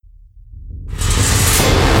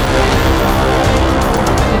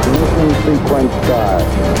sequence start.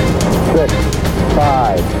 6,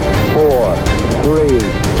 5, 4, 3,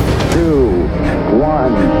 2,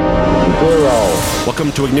 1, 0.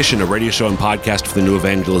 Welcome to Ignition, a radio show and podcast for the new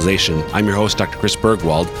evangelization. I'm your host, Dr. Chris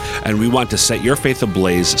Bergwald, and we want to set your faith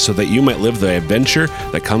ablaze so that you might live the adventure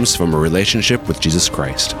that comes from a relationship with Jesus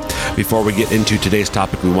Christ. Before we get into today's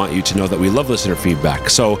topic, we want you to know that we love listener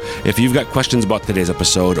feedback. So if you've got questions about today's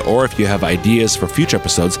episode, or if you have ideas for future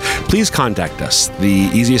episodes, please contact us.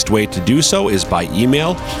 The easiest way to do so is by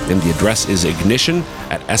email, and the address is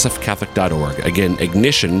ignition@sfcatholic.org. Again,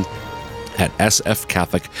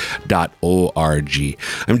 ignition@sfcatholic.org.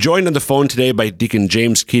 I'm joined on the phone today by Deacon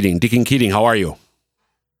James Keating. Deacon Keating, how are you?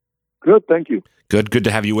 Good, thank you. Good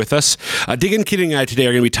to have you with us. Deacon Keating and I today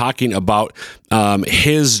are going to be talking about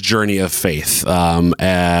his journey of faith,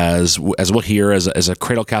 as we'll hear as a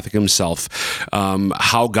cradle Catholic himself,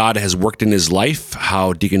 how God has worked in his life,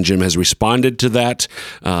 how Deacon Jim has responded to that,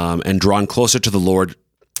 and drawn closer to the Lord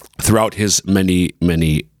throughout his many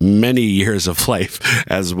years of life,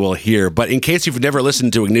 as we'll hear. But in case you've never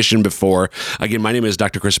listened to Ignition before, again, my name is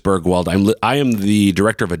Dr. Chris Bergwald. I am the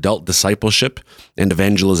Director of Adult Discipleship and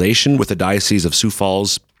Evangelization with the Diocese of Sioux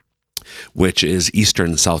Falls, which is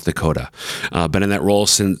eastern South Dakota. Been in that role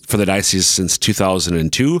for the diocese since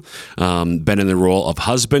 2002. Been in the role of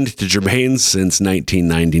husband to Jermaine since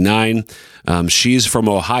 1999. She's from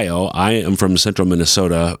Ohio. I am from central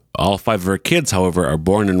Minnesota. All 5 of her kids, however, are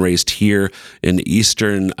born and raised here in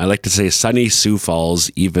eastern, I like to say, sunny Sioux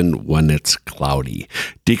Falls, even when it's cloudy.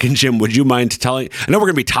 Deacon Jim, would you mind telling? I know we're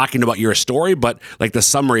going to be talking about your story, but like the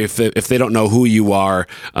summary, if they don't know who you are,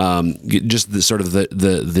 just the sort of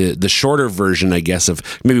the shorter version, I guess, of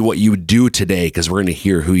maybe what you do today, because we're going to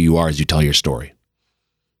hear who you are as you tell your story.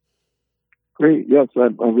 Great. Yes,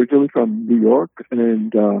 I'm originally from New York,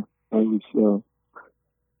 and I was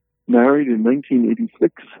married in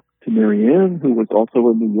 1986 to Mary Ann, who was also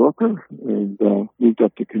a New Yorker, and moved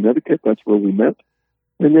up to Connecticut. That's where we met.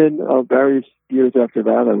 And then various years after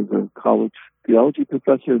that, I was a college theology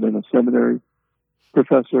professor, then a seminary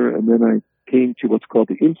professor, and then I came to what's called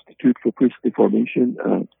the Institute for Priestly Formation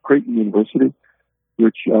at Creighton University,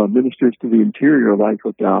 which ministers to the interior life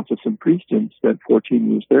of diocesan priests, and spent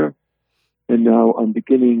 14 years there. And now I'm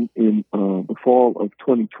beginning in the fall of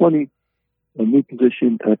 2020 a new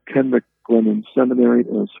position at Kenrick Glennon Seminary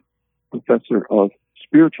as professor of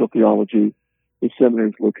spiritual theology. The seminary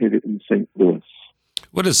is located in St. Louis.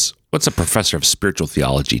 What's a professor of spiritual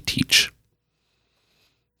theology teach?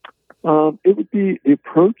 It would be the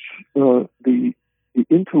approach, the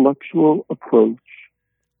intellectual approach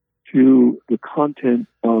to the content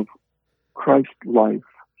of Christ's life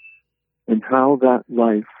and how that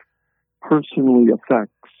life personally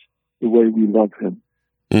affects the way we love him.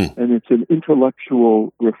 And it's an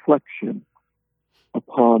intellectual reflection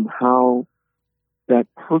upon how that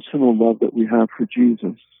personal love that we have for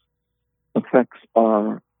Jesus affects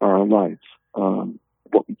our lives,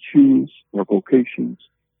 what we choose, our vocations,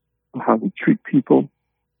 how we treat people.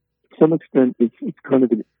 To some extent, it's kind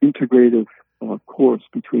of an integrative course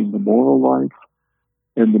between the moral life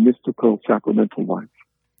and the mystical sacramental life.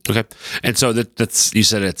 Okay. And so that's, you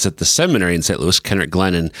said it's at the seminary in St. Louis, Kenrick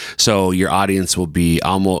Glennon. So your audience will be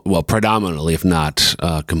predominantly, if not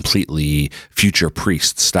completely, future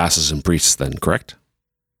priests, diocesan priests then, correct?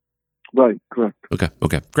 Right, correct. Okay,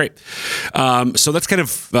 great. So that's kind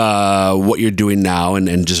of what you're doing now,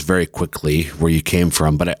 and just very quickly where you came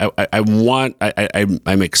from. But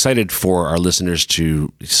I'm excited for our listeners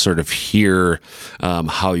to sort of hear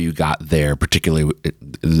how you got there, particularly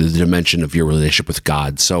the dimension of your relationship with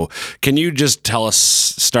God. So can you just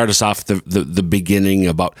start us off the beginning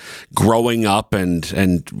about growing up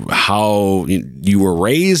and how you were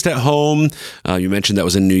raised at home? You mentioned that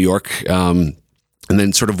was in New York. And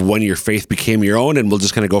then sort of when your faith became your own, and we'll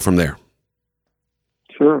just kind of go from there.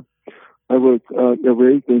 Sure. I was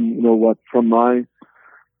raised in, from my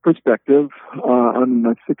perspective, I'm in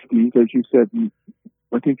my 60s, as you said,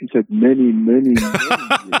 I think you said many years.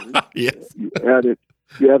 Yes. You added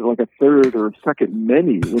like a third or a second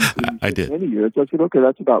many. I did. Many years. I said, okay,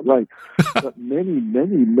 that's about right. But many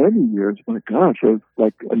years, my gosh, I was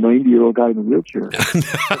like a 90-year-old guy in a wheelchair.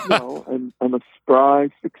 I'm a spry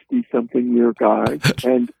 60-something-year guy.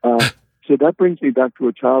 And so that brings me back to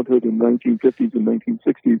a childhood in the 1950s and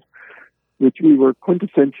 1960s, which we were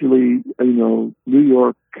quintessentially, New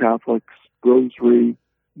York Catholics, rosary,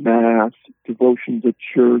 mass, devotions at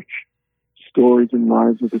church, stories and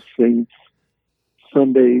lives of the saints,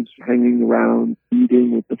 Sundays hanging around,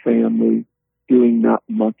 eating with the family, doing not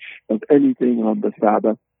much of anything on the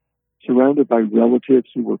Sabbath, surrounded by relatives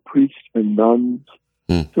who were priests and nuns.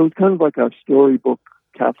 So it's kind of like a storybook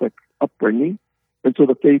Catholic upbringing. And so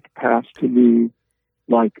the faith passed to me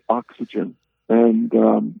like oxygen. And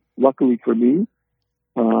luckily for me,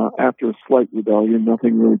 after a slight rebellion,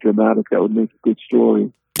 nothing really dramatic that would make a good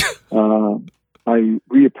story, I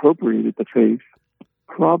reappropriated the faith.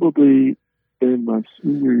 Probably in my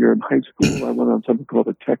senior year in high school, I went on something called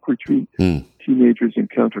a tech retreat, Teenagers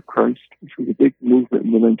Encounter Christ, which was a big movement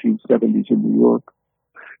in the 1970s in New York.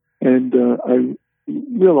 And I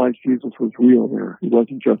realized Jesus was real there. He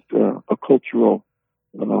wasn't just a cultural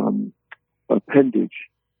appendage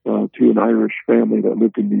to an Irish family that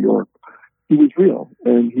lived in New York. He was real,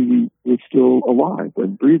 and he was still alive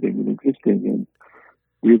and breathing and existing and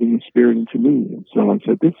breathing his spirit into me. And so I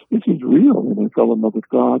said, this is real, and I fell in love with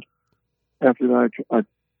God. After that, I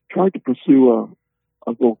tried to pursue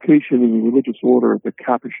a vocation in the religious order of the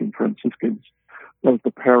Capuchin Franciscans. That was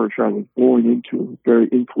the parish I was born into, a very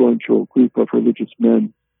influential group of religious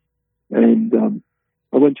men. And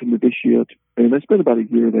I went to novitiate, and I spent about a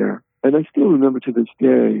year there. And I still remember to this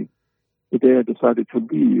day, the day I decided to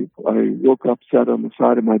leave, I woke up, sat on the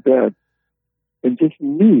side of my bed, and just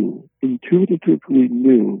intuitively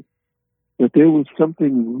knew, that there was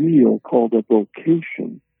something real called a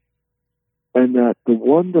vocation, and that the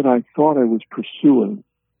one that I thought I was pursuing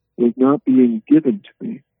was not being given to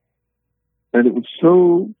me. And it was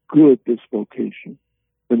so good, this vocation,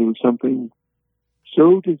 and it was something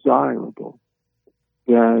so desirable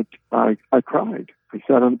that I cried. I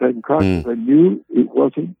sat on the bed and cried because I knew it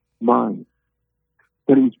wasn't mine.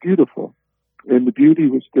 But it was beautiful, and the beauty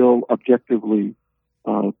was still objectively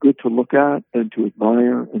good to look at and to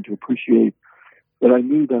admire and to appreciate. But I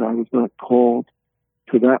knew that I was not called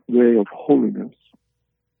to that way of holiness.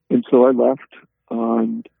 And so I left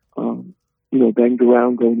and, banged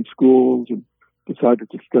around going to schools and decided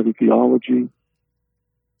to study theology.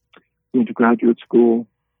 Went to graduate school,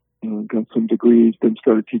 got some degrees, then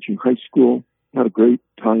started teaching high school. Had a great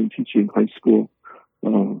time teaching high school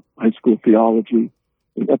theology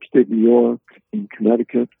in upstate New York, in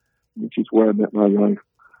Connecticut, which is where I met my wife.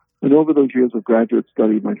 And over those years of graduate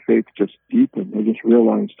study, my faith just deepened. I just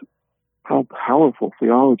realized how powerful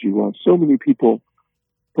theology was. So many people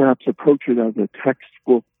perhaps approach it as a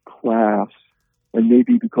textbook class, and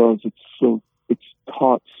maybe because it's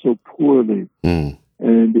taught so poorly, and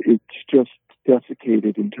it's just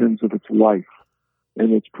desiccated in terms of its life,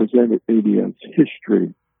 and it's presented maybe as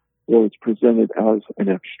history, or it's presented as an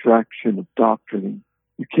abstraction of doctrine.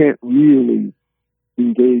 You can't really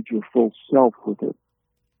engage your full self with it.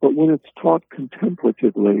 But when it's taught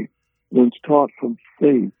contemplatively, when it's taught from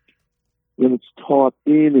faith, when it's taught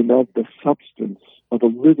in and of the substance of a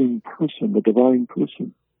living person, the divine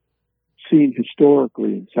person, seen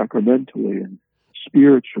historically and sacramentally and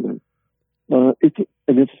spiritually, it's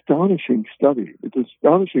an astonishing study. It's an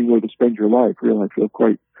astonishing way to spend your life. Really, I feel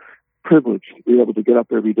quite privileged to be able to get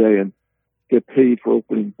up every day and get paid for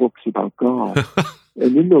opening books about God.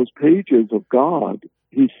 And in those pages of God,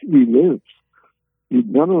 he lives. He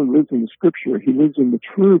not only lives in the Scripture, he lives in the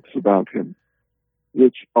truths about him,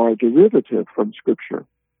 which are derivative from Scripture,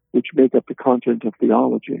 which make up the content of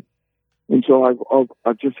theology. And so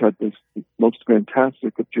I've just had this most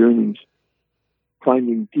fantastic of journeys,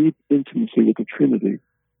 finding deep intimacy with the Trinity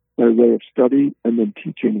by way of study and then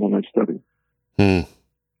teaching when I study.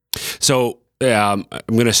 So I'm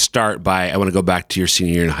going to start by, I want to go back to your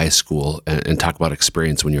senior year in high school and talk about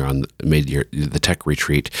experience when you're made the tech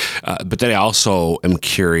retreat. But then I also am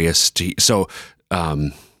curious to,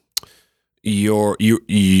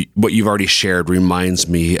 what you've already shared reminds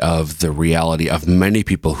me of the reality of many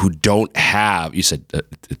people who don't have, you said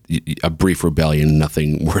a brief rebellion,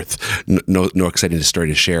 nothing worth, no exciting story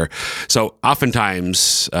to share. So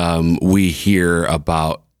oftentimes we hear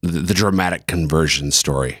about the dramatic conversion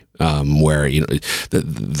story, where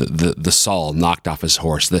the Saul knocked off his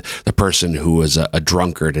horse, the person who was a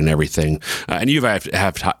drunkard and everything, and you and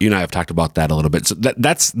I have talked about that a little bit. So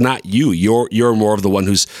that's not you. You're more of the one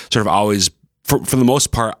who's sort of always, for the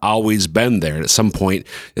most part, always been there. And at some point,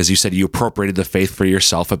 as you said, you appropriated the faith for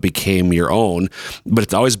yourself; it became your own. But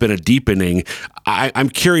it's always been a deepening. I'm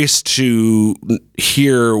curious to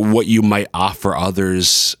hear what you might offer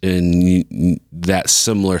others in that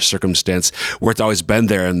similar circumstance where it's always been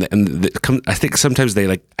there. And I think sometimes they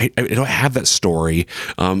I don't have that story.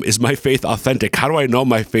 Is my faith authentic? How do I know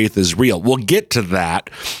my faith is real? We'll get to that,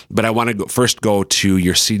 but I want to first go to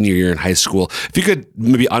your senior year in high school. If you could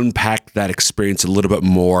maybe unpack that experience a little bit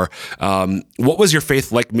more. What was your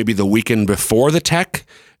faith like maybe the weekend before the tech?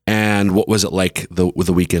 And what was it like the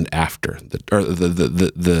weekend after,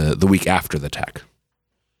 the week after the tech?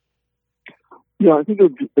 Yeah, I think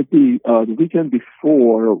it'd be the weekend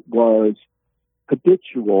before was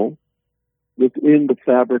habitual, within the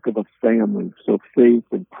fabric of a family. So faith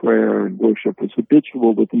and prayer and worship was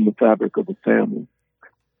habitual within the fabric of a family.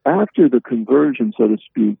 After the conversion, so to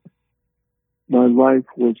speak, my life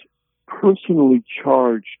was personally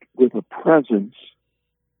charged with a presence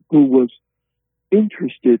who was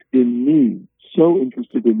interested in me, so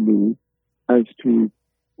interested in me as to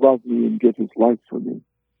love me and give his life for me.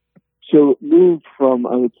 So it moved from,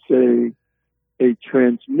 I would say, a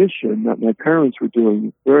transmission that my parents were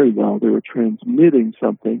doing very well. They were transmitting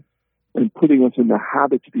something and putting us in the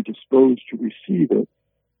habit to be disposed to receive it,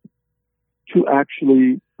 to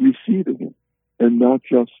actually receiving it, and not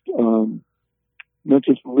just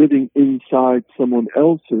living inside someone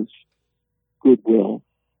else's goodwill,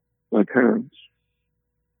 my parents,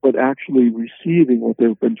 but actually receiving what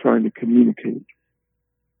they've been trying to communicate.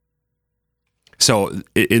 So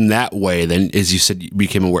in that way, then, as you said, you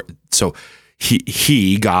became aware. So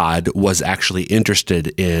he, God, was actually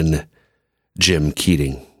interested in Jim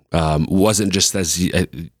Keating. Wasn't just as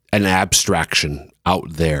an abstraction out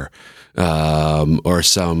there, or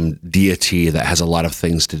some deity that has a lot of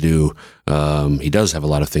things to do. He does have a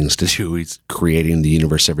lot of things to do. He's creating the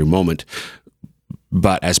universe every moment.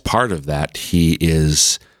 But as part of that, he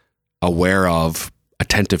is aware of,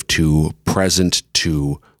 attentive to, present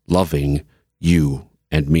to, loving you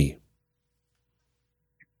and me.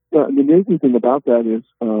 The amazing thing about that is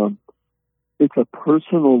it's a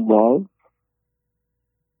personal love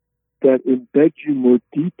that embeds you more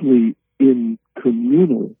deeply in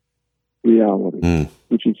communal reality,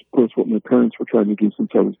 which is, of course, what my parents were trying to do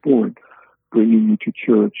since I was born, bringing you to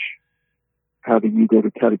church, having you go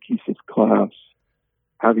to catechesis class,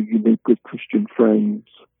 having you make good Christian friends.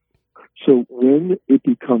 So when it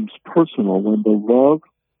becomes personal, when the love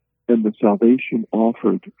and the salvation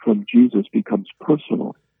offered from Jesus becomes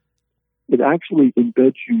personal, it actually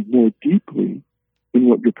embeds you more deeply in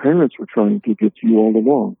what your parents were trying to get to you all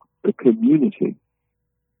along, the community.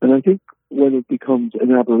 And I think when it becomes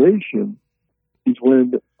an aberration is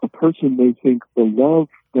when a person may think the love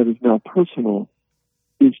that is now personal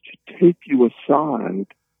is to take you aside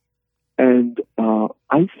and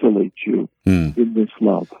isolate you in this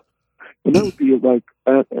love. And that would be like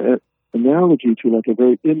an analogy to like a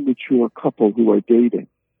very immature couple who are dating.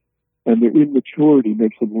 And their immaturity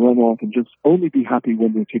makes them run off and just only be happy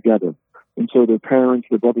when they're together. And so their parents,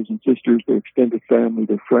 their brothers and sisters, their extended family,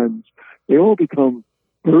 their friends, they all become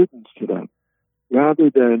burdens to them,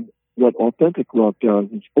 rather than what authentic love does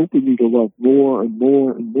is open you to love more and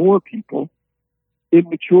more and more people.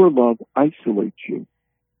 Immature love isolates you.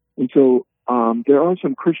 And so there are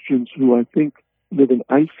some Christians who I think live an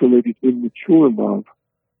isolated, immature love.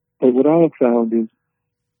 But what I have found is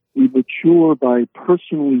we mature by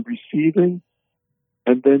personally receiving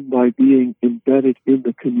and then by being embedded in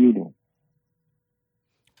the communal.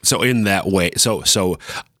 So in that way, so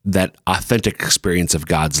that authentic experience of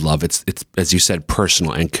God's love, it's as you said,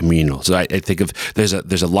 personal and communal. So I think of there's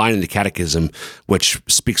a line in the Catechism which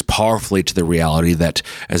speaks powerfully to the reality that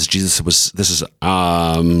as Jesus was, this is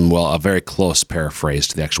a very close paraphrase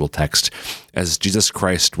to the actual text, as Jesus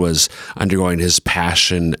Christ was undergoing his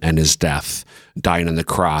passion and his death, dying on the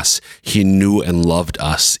cross, he knew and loved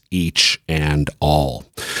us each and all.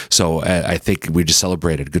 So I think we just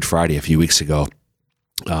celebrated Good Friday a few weeks ago.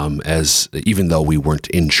 As even though we weren't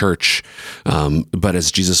in church, but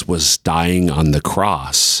as Jesus was dying on the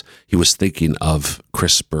cross, he was thinking of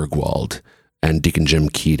Chris Bergwald and Deacon Jim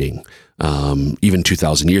Keating, even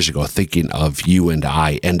 2,000 years ago, thinking of you and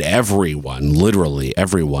I and everyone, literally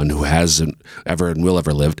everyone who hasn't ever and will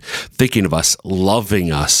ever lived, thinking of us,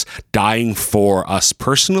 loving us, dying for us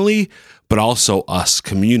personally, but also us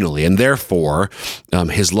communally. And therefore,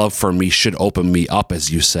 his love for me should open me up, as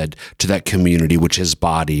you said, to that community, which is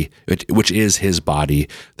his body,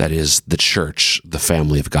 that is the church, the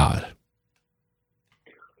family of God.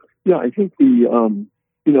 Yeah, I think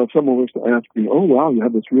if someone was to ask me, oh, wow, you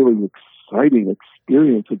have this really exciting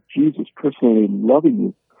experience of Jesus personally loving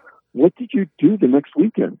you, what did you do the next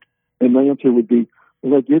weekend? And my answer would be,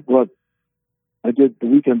 well, I did what I did the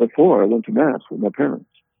weekend before. I went to Mass with my parents.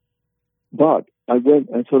 But I went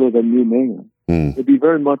as sort of a new man. It'd be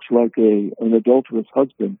very much like an adulterous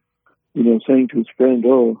husband, saying to his friend,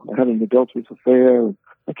 oh, I had an adulterous affair.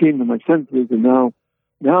 I came to my senses, and now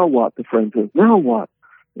what? The friend says, now what?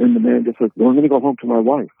 And the man just says, well, I'm going to go home to my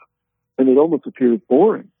wife. And it almost appears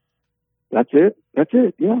boring. That's it,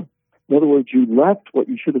 yeah. In other words, you left what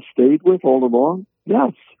you should have stayed with all along?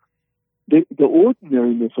 Yes. The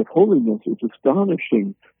ordinariness of holiness is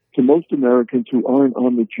astonishing to most Americans who aren't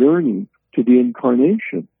on the journey to the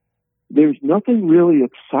incarnation. There's nothing really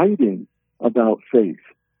exciting about faith.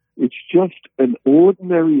 It's just an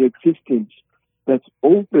ordinary existence that's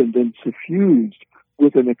opened and suffused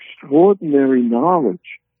with an extraordinary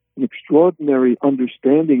knowledge, an extraordinary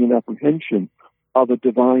understanding and apprehension of a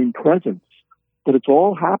divine presence. But it's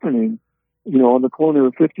all happening, on the corner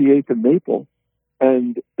of 58th and Maple.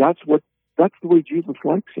 And that's the way Jesus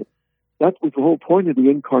likes it. That was the whole point of the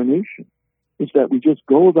incarnation, is that we just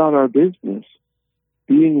go about our business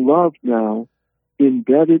being loved now,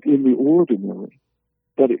 embedded in the ordinary.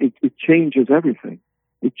 But it changes everything.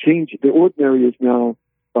 The ordinary is now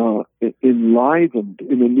enlivened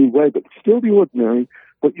in a new way, but still the ordinary,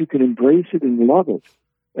 but you can embrace it and love it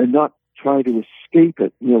and not try to escape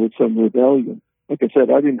it, with some rebellion. Like I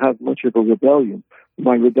said, I didn't have much of a rebellion.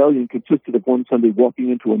 My rebellion consisted of one Sunday walking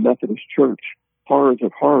into a Methodist church, horrors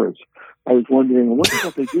of horrors. I was wondering, what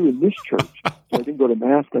they do in this church? So I didn't go to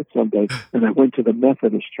Mass that Sunday, and I went to the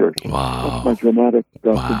Methodist church. Wow. That's my dramatic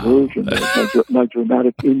conversion, my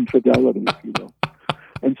dramatic infidelity, if you will.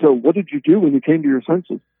 And so what did you do when you came to your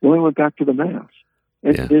senses? Well, I went back to the Mass.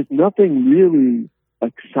 And there's nothing really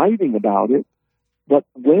exciting about it, but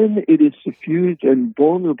when it is suffused and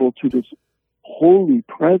vulnerable to this holy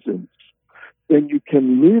presence, then you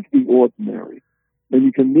can live the ordinary. And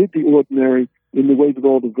you can live the ordinary in the way that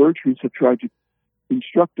all the virtues have tried to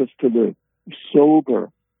instruct us to live.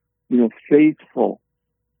 Sober, faithful,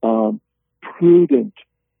 prudent.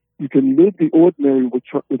 You can live the ordinary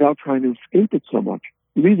without trying to escape it so much.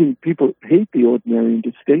 The reason people hate the ordinary and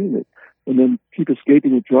disdain it and then keep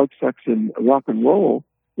escaping with drug, sex, and rock and roll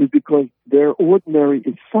is because their ordinary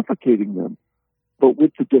is suffocating them. But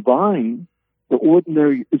with the divine, the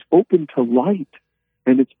ordinary is open to light,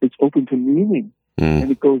 and it's open to meaning, and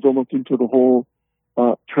it goes almost into the whole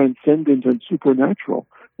transcendent and supernatural.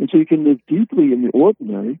 And so you can live deeply in the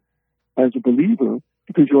ordinary as a believer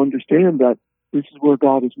because you understand that this is where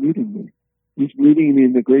God is meeting me. He's meeting me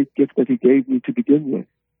in the great gift that he gave me to begin with,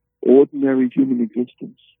 ordinary human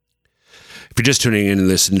existence. If you're just tuning in and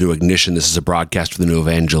listening to Ignition, this is a broadcast for the New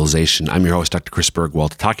Evangelization. I'm your host, Dr. Chris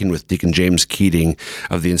Burgwald, talking with Deacon James Keating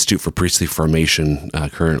of the Institute for Priestly Formation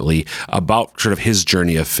currently about sort of his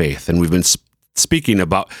journey of faith. And we've been speaking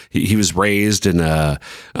about, he was raised in a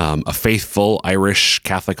faithful Irish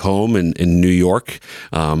Catholic home in New York.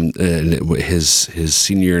 And his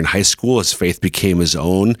senior year in high school, his faith became his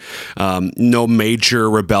own. No major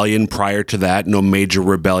rebellion prior to that, no major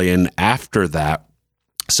rebellion after that.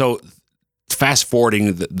 So fast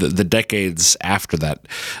forwarding the decades after that,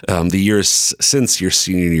 the years since your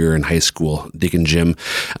senior year in high school, Deacon Jim,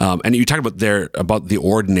 and you talked about the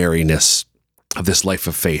ordinariness of this life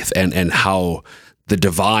of faith and how the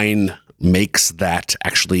divine makes that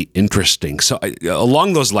actually interesting. So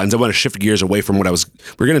along those lines, I want to shift gears away from what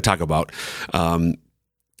we're going to talk about. I'm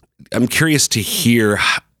curious to hear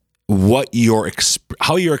how your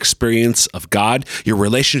experience of God, your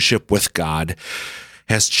relationship with God,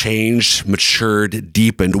 has changed, matured,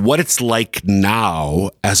 deepened, what it's like now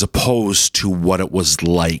as opposed to what it was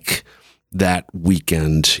like that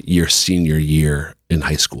weekend, your senior year in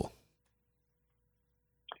high school.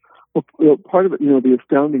 Well, part of it, the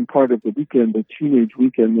astounding part of the weekend, the teenage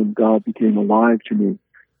weekend when God became alive to me,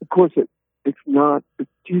 of course, it's not,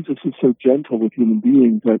 Jesus is so gentle with human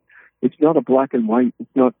beings that it's not a black and white.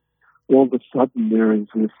 It's not all of a sudden there is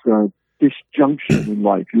this disjunction in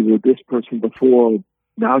life. You were this person before,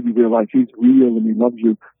 now you realize he's real and he loves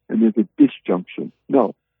you, and there's a disjunction.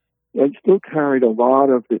 No. I still carried a lot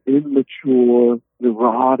of the immature,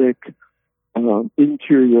 neurotic,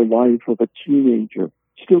 interior life of a teenager,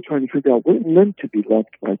 still trying to figure out what it meant to be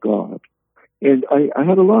loved by God. And I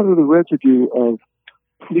had a lot of the residue of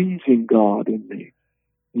pleasing God in me,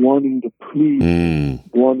 wanting to please,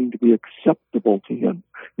 wanting to be acceptable to him.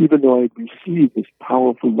 Even though I had received this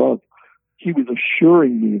powerful love, he was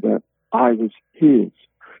assuring me that I was his.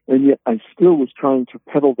 And yet I still was trying to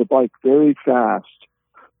pedal the bike very fast.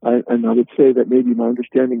 And I would say that maybe my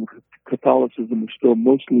understanding of Catholicism is still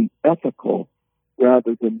mostly ethical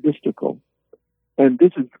rather than mystical. And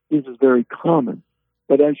this is very common.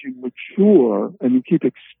 But as you mature and you keep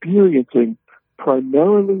experiencing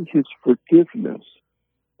primarily his forgiveness,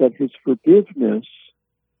 that his forgiveness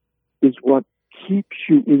is what keeps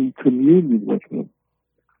you in communion with him,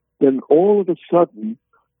 then all of a sudden,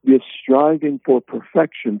 this striving for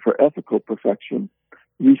perfection, for ethical perfection,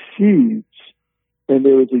 recedes, and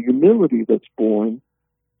there is a humility that's born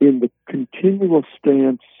in the continual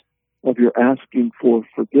stance of your asking for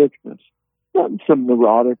forgiveness. Not in some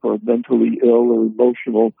neurotic or mentally ill or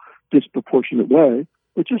emotional, disproportionate way,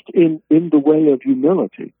 but just in the way of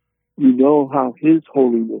humility. You know how his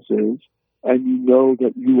holiness is, and you know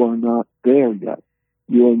that you are not there yet.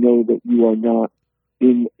 You know that you are not,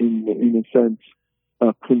 in a sense,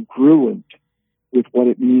 congruent with what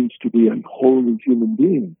it means to be a holy human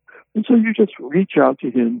being. And so you just reach out to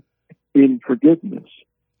him in forgiveness.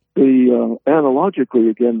 Analogically,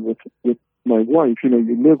 again, with my wife, you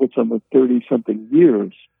live with someone 30-something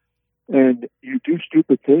years, and you do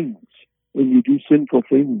stupid things, and you do sinful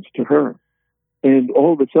things to her. And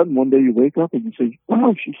all of a sudden, one day you wake up and you say,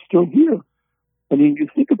 wow, she's still here. I mean, you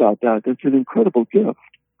think about that. That's an incredible gift.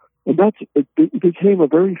 And it became a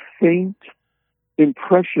very faint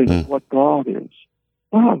impression of what God is.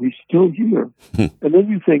 Wow, he's still here. And then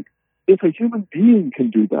you think, if a human being can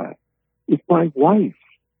do that, if my wife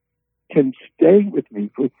can stay with me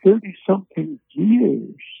for 30-something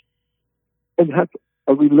years and have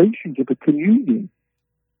a relationship, a communion,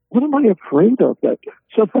 what am I afraid of? That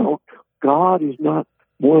somehow God is not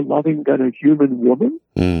more loving than a human woman?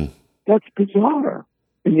 That's bizarre.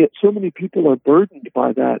 And yet so many people are burdened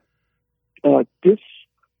by that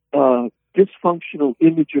dysfunctional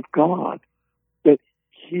image of God, that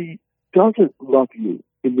he doesn't love you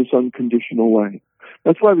in this unconditional way.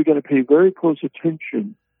 That's why we've got to pay very close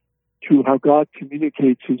attention to how God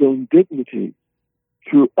communicates his own dignity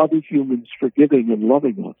through other humans forgiving and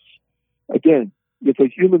loving us. Again, if a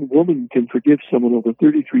human woman can forgive someone over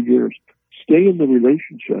 33 years, stay in the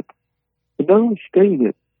relationship, and not only stay in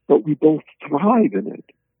it, but we both thrive in it,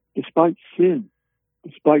 despite sin,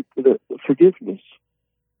 despite the forgiveness.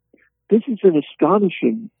 This is an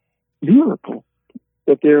astonishing miracle,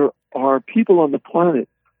 that there are people on the planet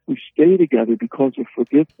who stay together because of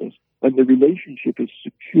forgiveness, and the relationship is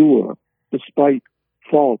secure despite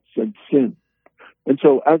faults and sin. And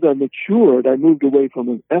so as I matured, I moved away from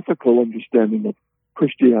an ethical understanding of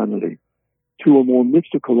Christianity to a more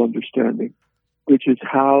mystical understanding, which is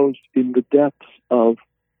housed in the depths of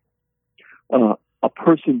a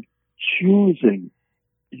person choosing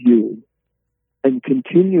you and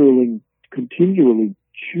continually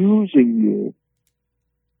choosing you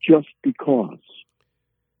just because.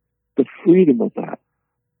 The freedom of that.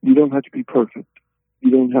 You don't have to be perfect. You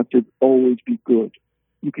don't have to always be good.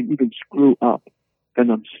 You can even screw up,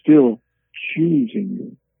 and I'm still choosing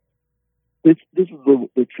you. This is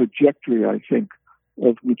the trajectory, I think,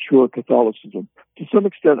 of mature Catholicism. To some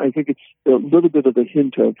extent, I think it's a little bit of a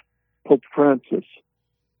hint of Pope Francis.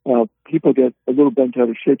 People get a little bent out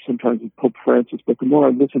of shape sometimes with Pope Francis, but the more I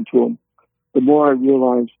listen to him, the more I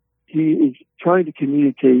realize he is trying to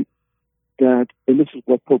communicate that, and this is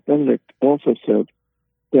what Pope Benedict also said,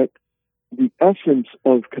 that the essence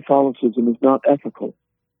of Catholicism is not ethical.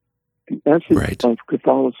 The essence of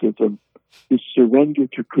Catholicism is surrender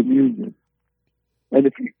to communion. And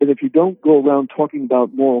if you don't go around talking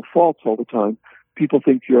about moral faults all the time, people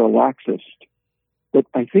think you're a laxist. But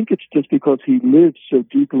I think it's just because he lives so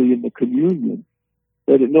deeply in the communion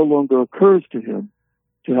that it no longer occurs to him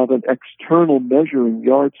to have an external measuring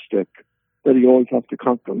yardstick that he always has to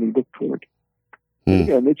constantly look toward.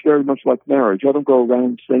 Again, it's very much like marriage. I don't go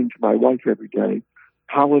around saying to my wife every day,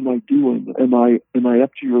 how am I doing? Am I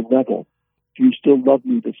up to your level? Do you still love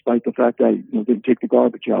me despite the fact that I didn't take the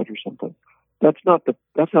garbage out or something? That's not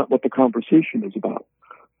what the conversation is about.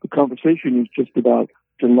 The conversation is just about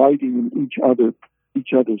delighting in each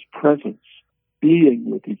other's presence, being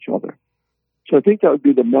with each other. So I think that would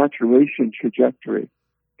be the maturation trajectory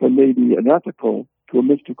from maybe an ethical to a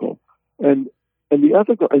mystical. And the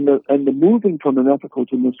ethical and the moving from an ethical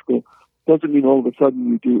to mystical doesn't mean all of a sudden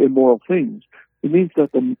you do immoral things. It means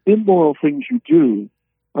that the immoral things you do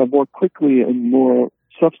are more quickly and more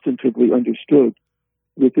substantively understood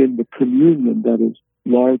within the communion that is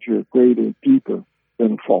larger, greater, deeper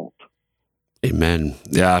than a fault. Amen.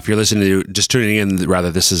 Yeah, if you're listening to, just tuning in,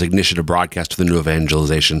 rather, this is Ignition, a broadcast of the New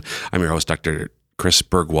Evangelization. I'm your host, Dr. Chris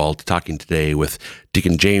Burgwald, talking today with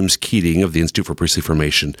Deacon James Keating of the Institute for Priestly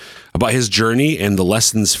Formation about his journey and the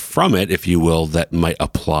lessons from it, if you will, that might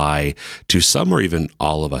apply to some or even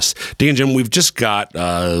all of us. Deacon Jim, we've just got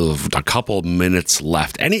a couple minutes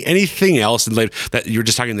left. Anything else in life that you're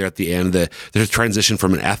just talking there at the end, the transition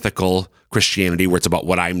from an ethical Christianity where it's about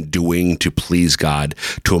what I'm doing to please God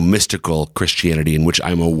to a mystical Christianity in which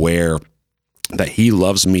I'm aware that he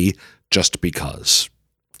loves me just because.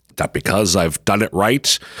 Not because I've done it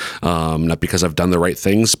right, not because I've done the right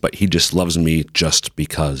things, but he just loves me just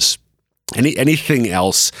because. Anything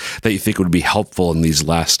else that you think would be helpful in these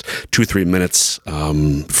last 2-3 minutes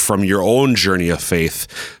from your own journey of faith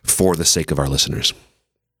for the sake of our listeners?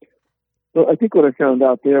 Well, I think what I found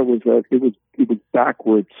out there was that it was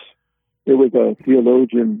backwards. There was a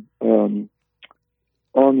theologian, Henri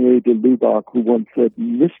de Lubac, who once said,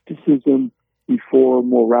 mysticism before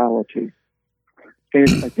morality.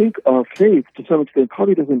 And I think our faith, to some extent,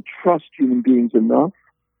 probably doesn't trust human beings enough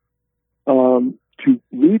to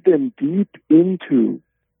lead them deep into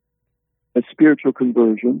a spiritual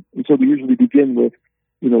conversion. And so we usually begin with,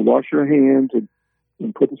 wash your hands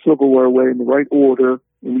and put the silverware away in the right order.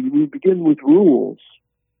 And we begin with rules.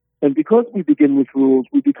 And because we begin with rules,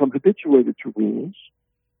 we become habituated to rules.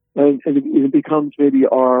 And it becomes maybe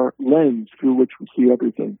our lens through which we see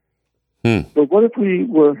everything. But what if we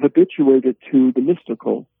were habituated to the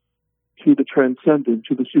mystical, to the transcendent,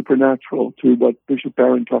 to the supernatural, to what Bishop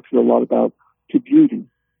Barron talks a lot about, to beauty?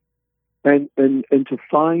 And to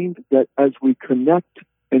find that as we connect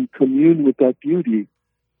and commune with that beauty,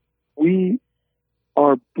 we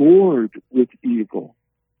are bored with evil.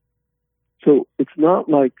 So it's not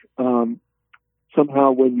like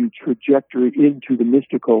somehow when you trajectory into the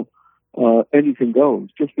mystical, anything goes.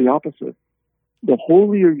 Just the opposite. The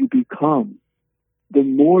holier you become, the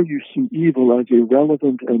more you see evil as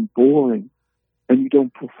irrelevant and boring, and you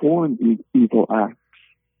don't perform evil acts.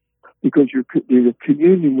 Because your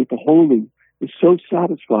communion with the holy is so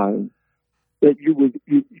satisfying that you would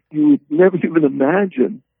never even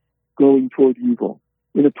imagine going toward evil.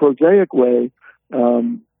 In a prosaic way,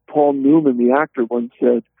 Paul Newman, the actor, once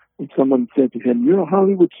said, when someone said to him, "You're a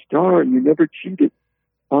Hollywood star and you never cheated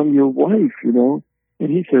on your wife," And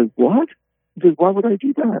he says, "What?" He says, "Why would I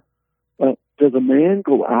do that? Does a man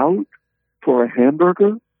go out for a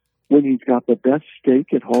hamburger when he's got the best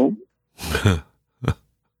steak at home?"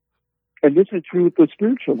 And this is true with the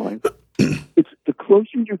spiritual life. It's the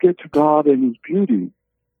closer you get to God and His beauty,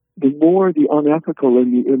 the more the unethical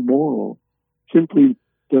and the immoral simply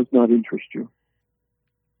does not interest you.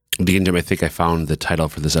 Deacon Jim, I think I found the title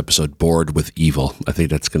for this episode, "Bored with Evil." I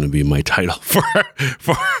think that's going to be my title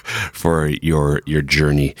for your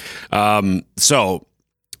journey. So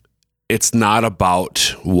it's not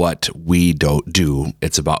about what we don't do.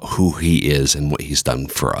 It's about who He is and what He's done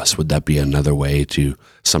for us. Would that be another way to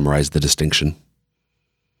summarize the distinction?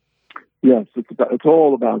 Yes, it's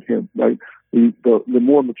all about Him. Right? The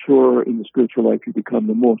more mature in the spiritual life you become,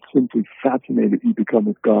 the more simply fascinated you become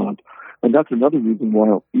with God. And that's another reason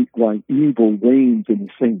why evil reigns in the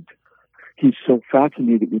saint. He's so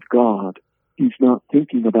fascinated with God, he's not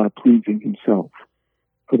thinking about pleasing himself.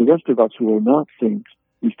 For the rest of us who are not saints,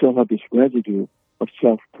 we still have this residue of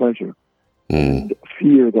self-pleasure and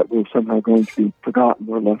fear that we're somehow going to be forgotten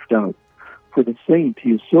or left out. For the saint,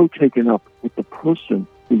 he is so taken up with the person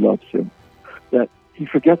who loves him that he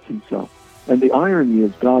forgets himself. And the irony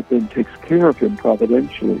is God then takes care of him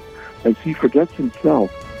providentially. As he forgets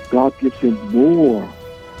himself, God gives him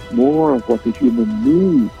more of what the human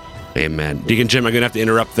needs. Amen. Deacon Jim, I'm going to have to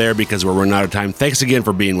interrupt there because we're running out of time. Thanks again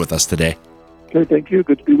for being with us today. Okay, thank you.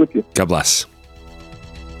 Good to be with you. God bless.